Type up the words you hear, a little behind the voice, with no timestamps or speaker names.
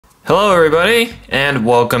Hello everybody, and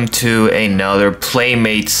welcome to another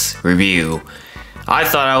Playmates review. I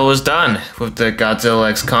thought I was done with the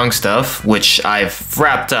Godzilla x Kong stuff, which I've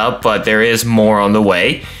wrapped up, but there is more on the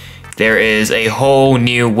way. There is a whole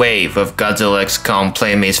new wave of Godzilla x Kong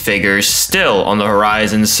Playmates figures still on the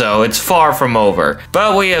horizon, so it's far from over.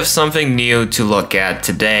 But we have something new to look at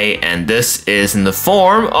today, and this is in the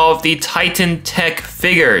form of the Titan Tech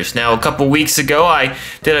figures. Now, a couple weeks ago, I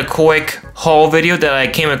did a quick haul video that I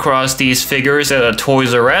came across these figures at a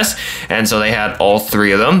Toys R Us, and so they had all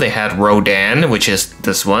three of them. They had Rodan, which is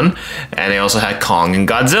this one, and they also had Kong and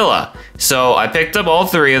Godzilla. So I picked up all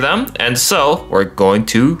three of them, and so we're going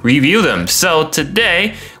to review them. So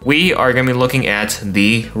today, we are going to be looking at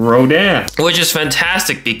the Rodan, which is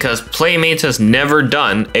fantastic because Playmates has never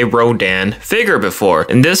done a Rodan figure before.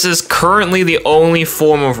 And this is currently the only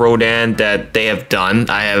form of Rodan that they have done.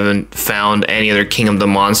 I haven't found any other King of the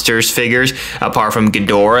Monsters figures apart from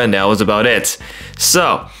Ghidorah, and that was about it.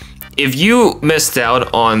 So, if you missed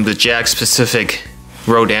out on the Jakks Pacific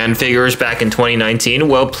Rodan figures back in 2019,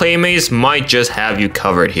 well, Playmates might just have you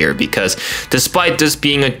covered here, because despite this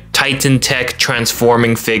being a Titan Tech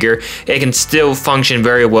transforming figure, it can still function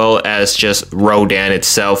very well as just Rodan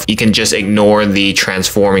itself. You can just ignore the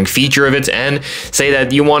transforming feature of it and say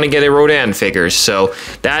that you want to get a Rodan figure. So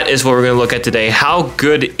that is what we're going to look at today. How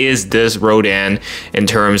good is this Rodan in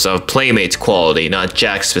terms of Playmates quality, not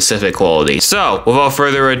Jakks Pacific quality? So without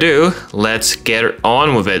further ado, let's get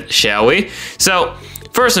on with it, shall we? So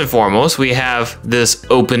first and foremost, we have this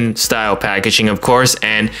open style packaging, of course,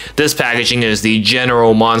 and this packaging is the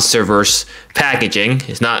general Monsterverse packaging.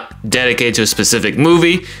 It's not dedicated to a specific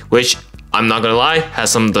movie, which, I'm not gonna lie,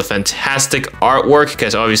 has some of the fantastic artwork,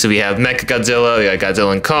 because obviously we have Mechagodzilla, we got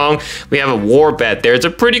Godzilla and Kong, we have a war bet there. It's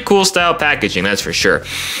a pretty cool style packaging, that's for sure.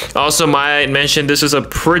 Also, might mention, this is a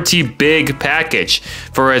pretty big package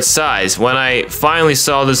for its size. When I finally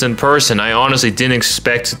saw this in person, I honestly didn't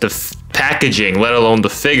expect the packaging, let alone the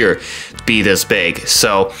figure, to be this big.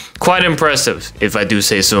 So quite impressive, if I do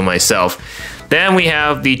say so myself. Then we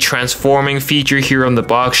have the transforming feature here on the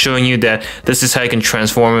box, showing you that this is how you can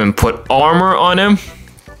transform him and put armor on him.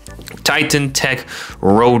 Titan Tech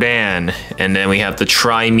Rodan. And then we have the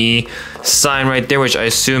Try Me sign right there, which I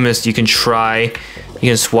assume is you can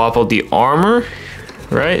swap out the armor,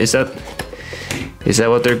 right? Is that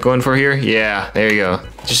what they're going for here? Yeah, there you go.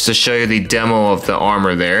 Just to show you the demo of the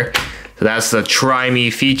armor there. So that's the Try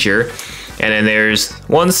Me feature. And then there's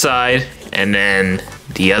one side, and then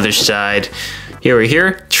the other side.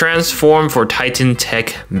 Here, transform for Titan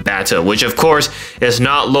Tech Battle, which of course is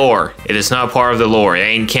not lore. It is not part of the lore. It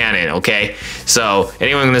ain't canon, okay? So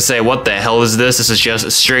anyone gonna say, what the hell is this? This is just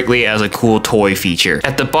strictly as a cool toy feature.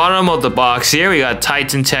 At the bottom of the box here, we got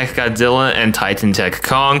Titan Tech Godzilla and Titan Tech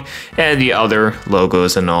Kong, and the other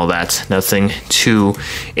logos and all that. Nothing too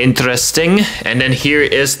interesting. And then here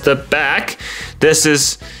is the back. This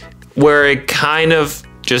is where it kind of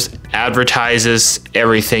just advertises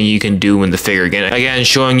everything you can do in the figure. Again,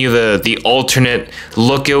 showing you the alternate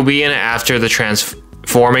look it'll be in after the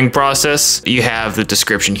transforming process. You have the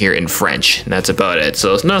description here in French, and that's about it.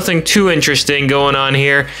 So it's nothing too interesting going on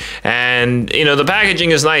here. And you know, the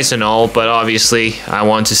packaging is nice and all, but obviously I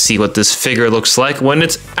want to see what this figure looks like when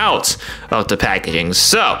it's out of the packaging.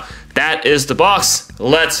 So that is the box.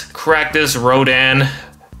 Let's crack this Rodan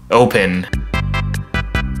open.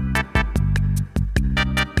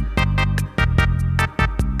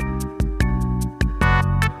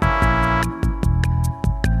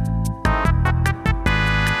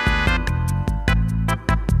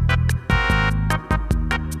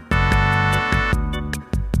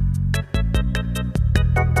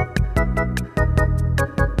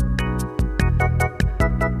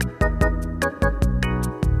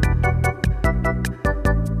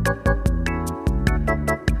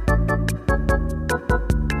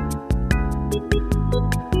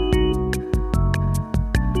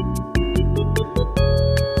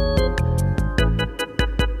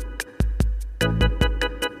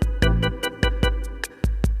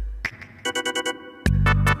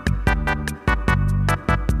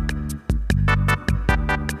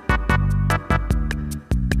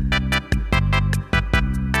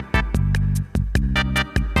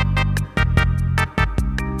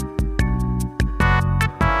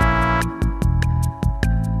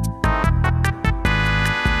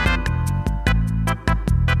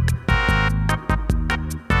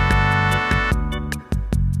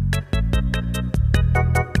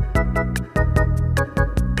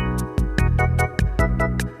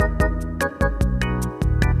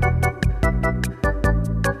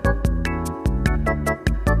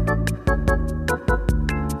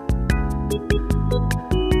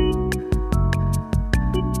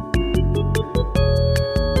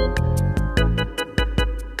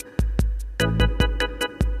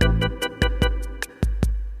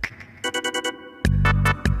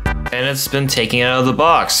 it's been taken out of the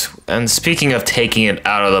box. And speaking of taking it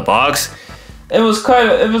out of the box, it was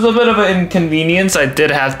a bit of an inconvenience. I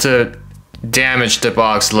did have to damage the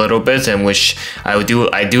box a little bit, in which I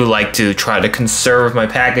do like to try to conserve my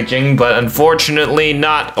packaging, but unfortunately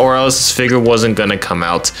not, or else this figure wasn't gonna come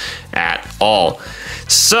out at all.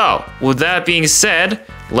 So with that being said,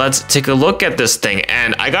 let's take a look at this thing,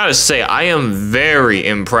 and I gotta say, I am very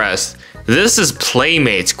impressed. This is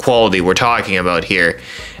Playmates quality we're talking about here.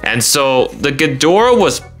 And so the Ghidorah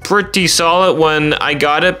was pretty solid when I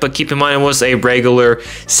got it, but keep in mind it was a regular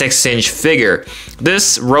 6-inch figure.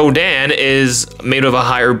 This Rodan is made of a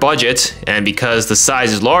higher budget, and because the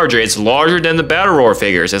size is larger, it's larger than the Battle Roar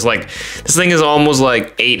figures. It's like, this thing is almost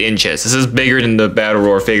like 8 inches. This is bigger than the Battle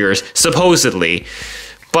Roar figures, supposedly.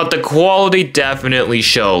 But the quality definitely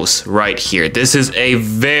shows right here. This is a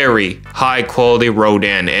very high quality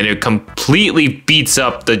Rodan, and it completely beats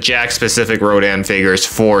up the Jakks Pacific Rodan figures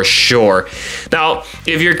for sure. Now,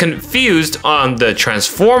 if you're confused on the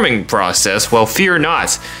transforming process, well, fear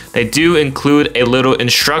not. They do include a little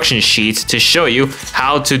instruction sheet to show you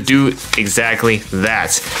how to do exactly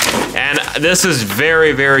that. And this is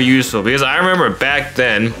very, very useful, because I remember back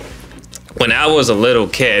then, when I was a little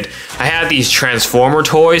kid, I had these Transformer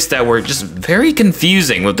toys that were just very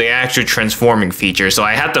confusing with the actual transforming feature, so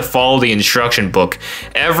I had to follow the instruction book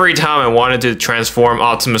every time I wanted to transform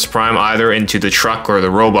Optimus Prime either into the truck or the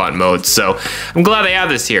robot mode. So I'm glad I have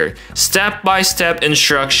this here. Step-by-step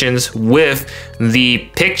instructions with the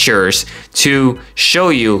pictures to show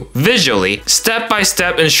you visually,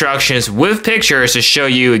 step-by-step instructions with pictures to show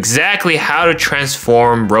you exactly how to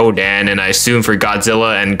transform Rodan, and I assume for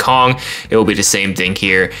Godzilla and Kong, it will be the same thing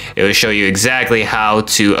here. It will show you exactly how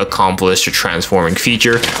to accomplish the transforming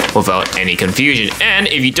feature without any confusion. And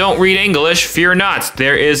if you don't read English, fear not.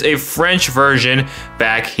 There is a French version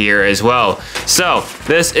back here as well. So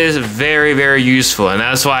this is very, very useful, and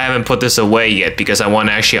that's why I haven't put this away yet, because I want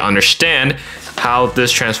to actually understand how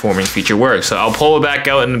this transforming feature works. So I'll pull it back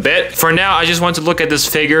out in a bit. For now, I just want to look at this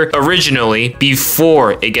figure originally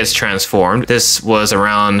before it gets transformed. This was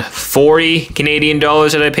around 40 Canadian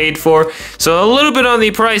dollars that I paid for. So a little bit on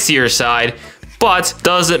the pricier side, but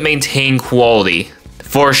does it maintain quality?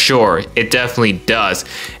 For sure, it definitely does.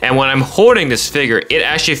 And when I'm holding this figure, it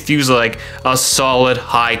actually feels like a solid,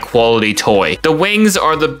 high quality toy. The wings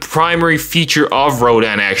are the primary feature of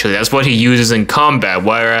Rodan, actually. That's what he uses in combat,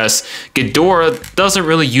 whereas Ghidorah doesn't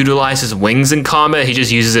really utilize his wings in combat, he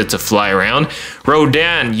just uses it to fly around.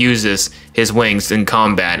 Rodan uses his wings in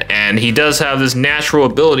combat, and he does have this natural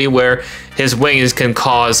ability where his wings can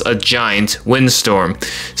cause a giant windstorm.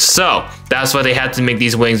 So that's why they had to make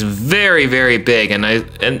these wings very, very big,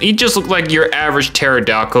 and he just looked like your average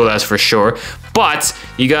pterodactyl, that's for sure. But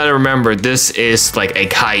you gotta remember, this is like a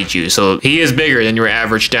kaiju, so he is bigger than your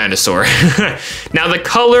average dinosaur. Now the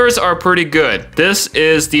colors are pretty good. This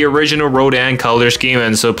is the original Rodan color scheme,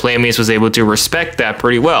 and so Playmates was able to respect that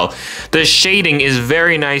pretty well. The shading is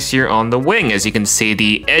very nice here on the wing. As you can see,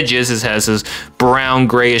 the edges has this brown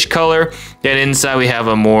grayish color, and inside we have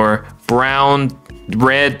a more brown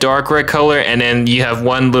red, dark red color, and then you have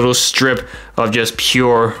one little strip of just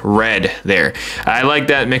pure red there. I like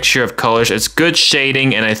that mixture of colors. It's good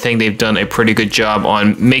shading, and I think they've done a pretty good job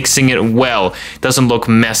on mixing it well. It doesn't look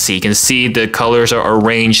messy. You can see the colors are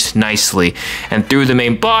arranged nicely. And through the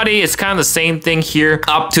main body, it's kind of the same thing here.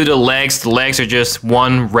 Up to the legs are just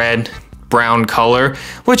one red brown color,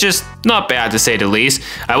 which is not bad to say the least.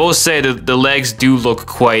 I will say that the legs do look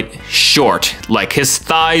quite short. Like, his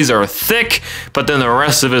thighs are thick, but then the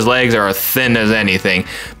rest of his legs are thin as anything.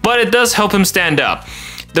 But it does help him stand up.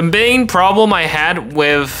 The main problem I had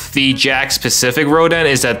with the Jakks Pacific Rodan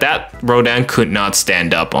is that Rodan could not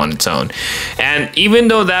stand up on its own. And even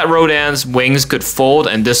though that Rodan's wings could fold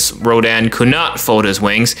and this Rodan could not fold his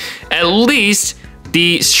wings, at least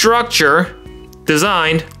the structure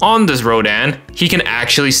designed on this Rodan, he can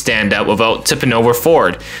actually stand up without tipping over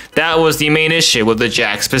forward. That was the main issue with the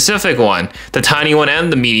Jakks Pacific one, the tiny one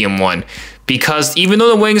and the medium one. Because even though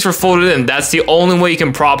the wings were folded in, that's the only way you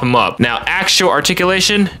can prop him up. Now, actual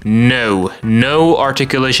articulation? No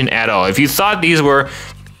articulation at all. If you thought these were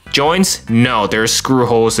joints, no, there's screw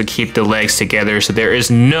holes to keep the legs together, so there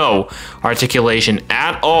is no articulation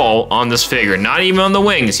at all on this figure, not even on the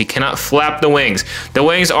wings. You cannot flap the wings. The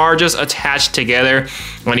wings are just attached together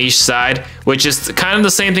on each side, which is kind of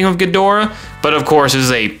the same thing with Ghidorah, but of course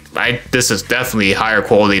this is definitely higher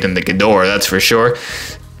quality than the Ghidorah, that's for sure.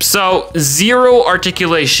 So, zero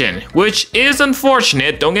articulation, which is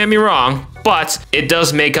unfortunate, don't get me wrong, but it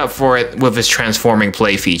does make up for it with its transforming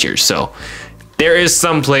play features, so there is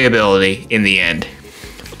some playability in the end.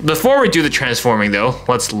 Before we do the transforming though,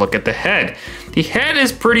 let's look at the head. The head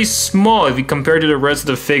is pretty small if you compare it to the rest of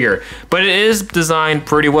the figure, but it is designed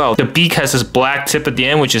pretty well. The beak has this black tip at the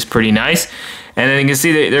end, which is pretty nice. And then you can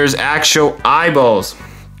see that there's actual eyeballs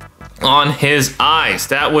on his eyes.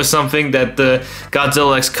 That was something that the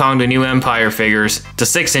Godzilla x Kong the New Empire figures, the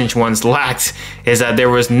 6-inch ones, lacked, is that there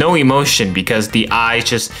was no emotion because the eyes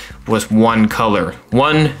just was one color,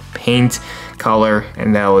 one paint color,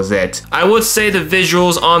 and that was it. I would say the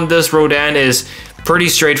visuals on this Rodan is pretty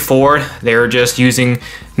straightforward. They're just using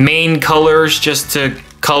main colors just to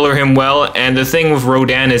color him well, and the thing with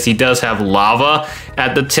Rodan is he does have lava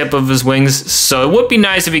at the tip of his wings, so it would be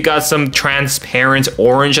nice if he got some transparent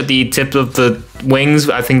orange at the tip of the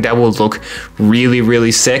wings. I think that would look really,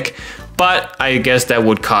 really sick, but I guess that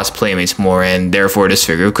would cost Playmates more, and therefore this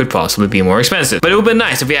figure could possibly be more expensive. But it would be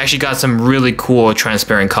nice if we actually got some really cool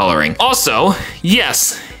transparent coloring. Also,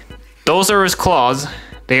 yes, those are his claws.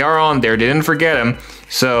 They are on there, they didn't forget him,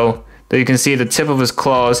 so that you can see the tip of his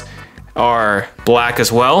claws are black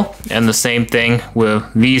as well, and the same thing with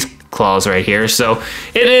these claws right here. So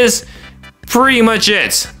it is pretty much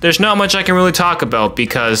it. There's not much I can really talk about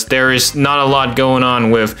because there is not a lot going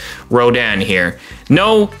on with Rodan here.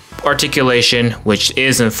 No articulation, which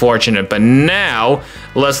is unfortunate, but now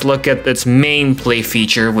let's look at its main play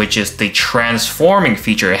feature, which is the transforming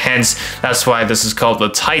feature. Hence, that's why this is called the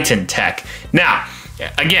Titan Tech. Now,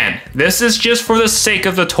 again, this is just for the sake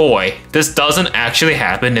of the toy. This doesn't actually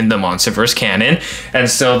happen in the Monsterverse canon. And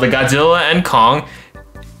so the Godzilla and Kong,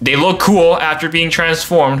 they look cool after being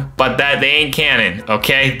transformed, but they ain't canon,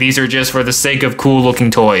 okay? These are just for the sake of cool looking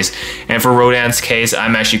toys. And for Rodan's case,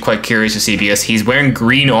 I'm actually quite curious to see because he's wearing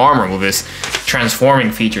green armor with his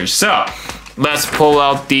transforming features. So let's pull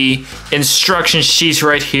out the instruction sheets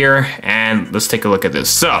right here and let's take a look at this.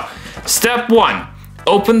 So step 1,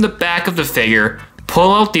 open the back of the figure.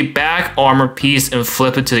 Pull out the back armor piece and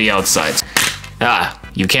flip it to the outside. Ah,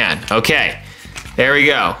 you can. Okay, there we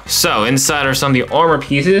go. So inside are some of the armor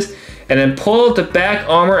pieces, and then pull out the back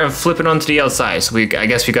armor and flip it onto the outside. So I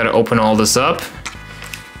guess we gotta open all this up.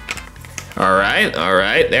 All right,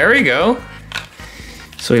 there we go.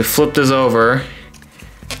 So we flip this over,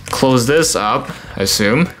 close this up, I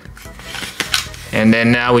assume. And then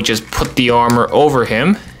now we just put the armor over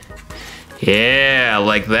him. Yeah,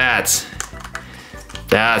 like that.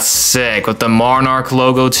 That's sick, with the Monarch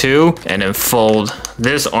logo too. And then fold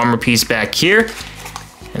this armor piece back here.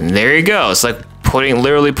 And there you go. It's like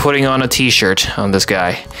literally putting on a t-shirt on this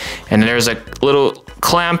guy. And there's a little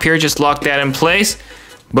clamp here, just lock that in place.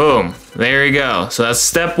 Boom, there you go. So that's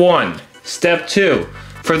step 1. Step 2,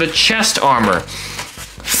 for the chest armor.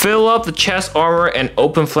 Fill up the chest armor and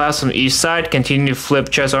open flaps on each side. Continue to flip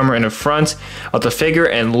chest armor in the front of the figure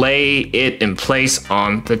and lay it in place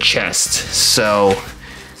on the chest. So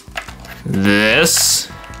this,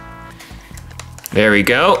 there we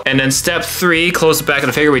go. And then step 3, close the back of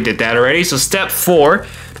the figure. We did that already. So step 4,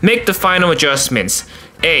 make the final adjustments.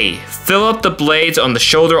 A, fill up the blades on the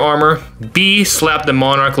shoulder armor. B, slap the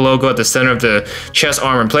Monarch logo at the center of the chest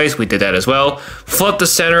armor in place. We did that as well. Flip the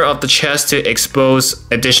center of the chest to expose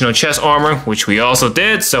additional chest armor, which we also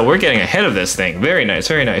did. So we're getting ahead of this thing. Very nice,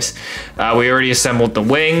 very nice. We already assembled the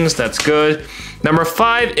wings. That's good. Number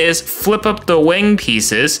 5 is flip up the wing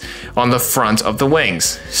pieces on the front of the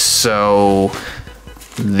wings. So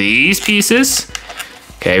these pieces.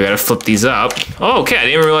 Okay, we gotta flip these up. Oh, okay, I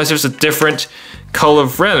didn't realize there's a different color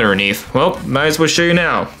of red underneath. Well, might as well show you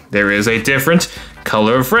now. There is a different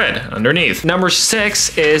color of red underneath. Number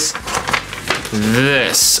 6 is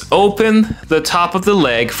this. Open the top of the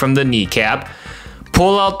leg from the kneecap.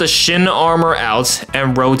 Pull out the shin armor out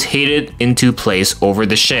and rotate it into place over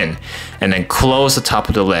the shin. And then close the top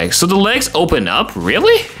of the leg. So the legs open up?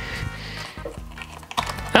 Really?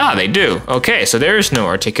 Ah, they do. Okay, so there is no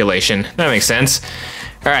articulation. That makes sense.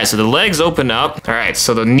 Alright, so the legs open up. Alright,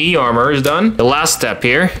 so the knee armor is done. The last step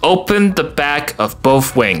here. Open the back of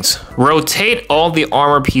both wings. Rotate all the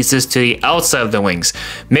armor pieces to the outside of the wings.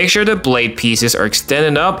 Make sure the blade pieces are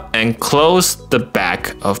extended up and close the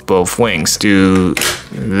back of both wings. Do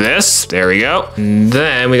this. There we go. And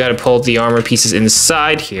then we gotta pull the armor pieces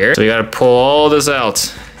inside here. So we gotta pull all this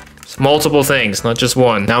out. It's multiple things, not just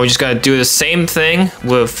one. Now we just gotta do the same thing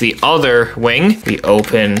with the other wing. We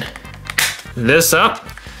open this up,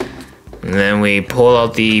 and then we pull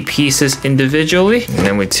out the pieces individually, and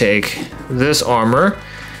then we take this armor,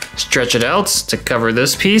 stretch it out to cover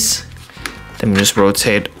this piece, then we just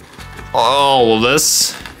rotate all of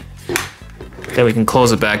this, then we can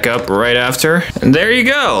close it back up right after, and there you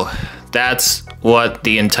go. That's what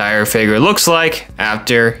the entire figure looks like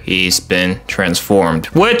after he's been transformed,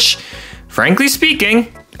 which, frankly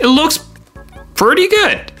speaking, it looks pretty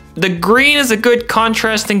good. The green is a good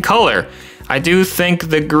contrasting color. I do think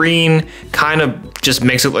the green kind of just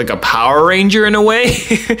makes it like a Power Ranger in a way,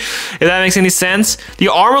 if that makes any sense. The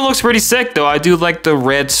armor looks pretty sick though. I do like the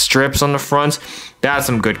red strips on the front. That's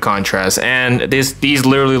some good contrast. And these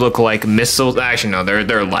literally look like missiles. Actually, no,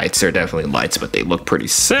 they're lights. They're definitely lights, but they look pretty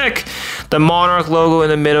sick. The Monarch logo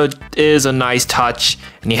in the middle is a nice touch.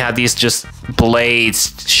 And you have these just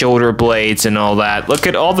blades, shoulder blades and all that. Look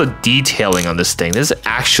at all the detailing on this thing. This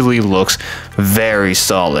actually looks very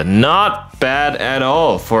solid. Not bad at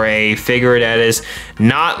all for a figure that is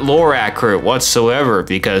not lore accurate whatsoever,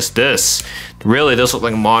 because this looks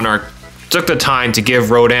like Monarch took the time to give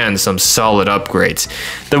Rodan some solid upgrades.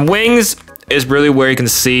 The wings is really where you can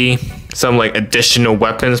see some like additional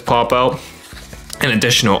weapons pop out and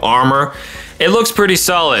additional armor. It looks pretty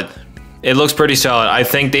solid. It looks pretty solid. I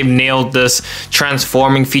think they've nailed this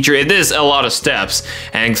transforming feature. It is a lot of steps,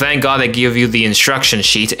 and thank God they give you the instruction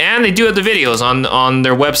sheet, and they do have the videos on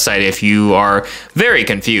their website if you are very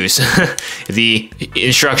confused. The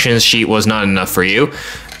instructions sheet was not enough for you,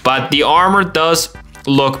 but the armor does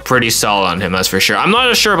look pretty solid on him, that's for sure. I'm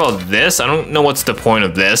not sure about this. I don't know what's the point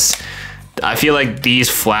of this. I feel like these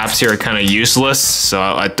flaps here are kind of useless, so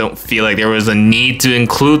I don't feel like there was a need to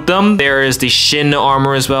include them. There is the shin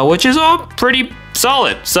armor as well, which is all pretty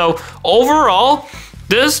solid. So overall,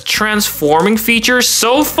 this transforming feature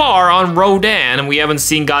so far on Rodan, and we haven't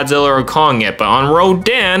seen Godzilla or Kong yet, but on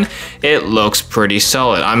Rodan, it looks pretty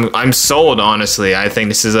solid. I'm sold, honestly. I think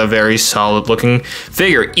this is a very solid looking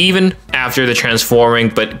figure, even after the transforming.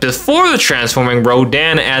 But before the transforming,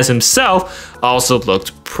 Rodan as himself also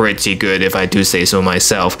looked pretty good, if I do say so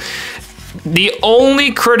myself. The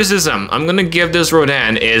only criticism I'm gonna give this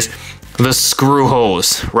Rodan is the screw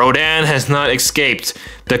holes. Rodan has not escaped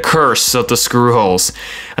the curse of the screw holes.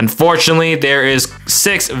 Unfortunately, there is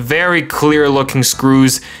 6 very clear looking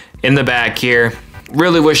screws in the back here.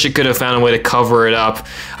 Really wish it could have found a way to cover it up.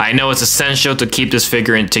 I know it's essential to keep this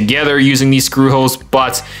figure together using these screw holes,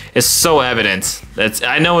 but it's so evident.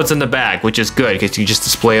 I know it's in the back, which is good because you just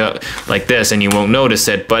display it like this and you won't notice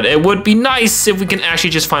it, but it would be nice if we can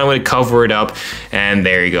actually just find a way to cover it up, and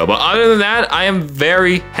there you go. But other than that, I am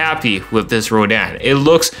very happy with this Rodan. It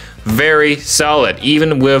looks very solid,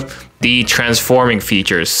 even with the transforming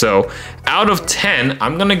features. So out of 10,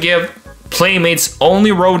 I'm gonna give Playmates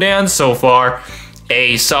only Rodan so far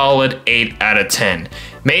a solid 8 out of 10.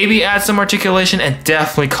 Maybe add some articulation and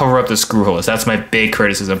definitely cover up the screw holes. That's my big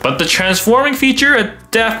criticism. But the transforming feature, a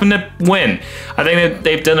definite win. I think that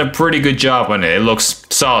they've done a pretty good job on it. It looks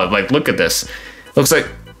solid. Like, look at this. Looks like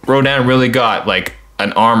Rodan really got like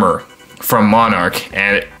an armor from Monarch,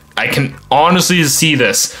 and I can honestly see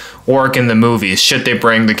this work in the movies should they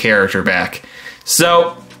bring the character back.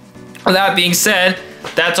 So, with that being said,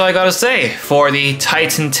 that's all I gotta say for the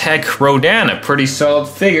Titan Tech Rodan, a pretty solid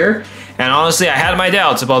figure. And honestly, I had my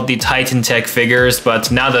doubts about the Titan Tech figures,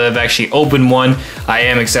 but now that I've actually opened one, I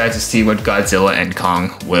am excited to see what Godzilla and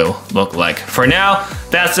Kong will look like. For now,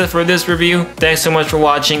 that's it for this review. Thanks so much for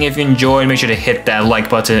watching. If you enjoyed, make sure to hit that like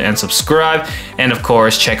button and subscribe. And of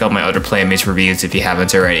course, check out my other Playmates reviews if you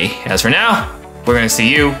haven't already. As for now, we're gonna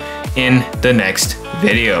see you in the next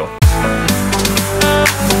video.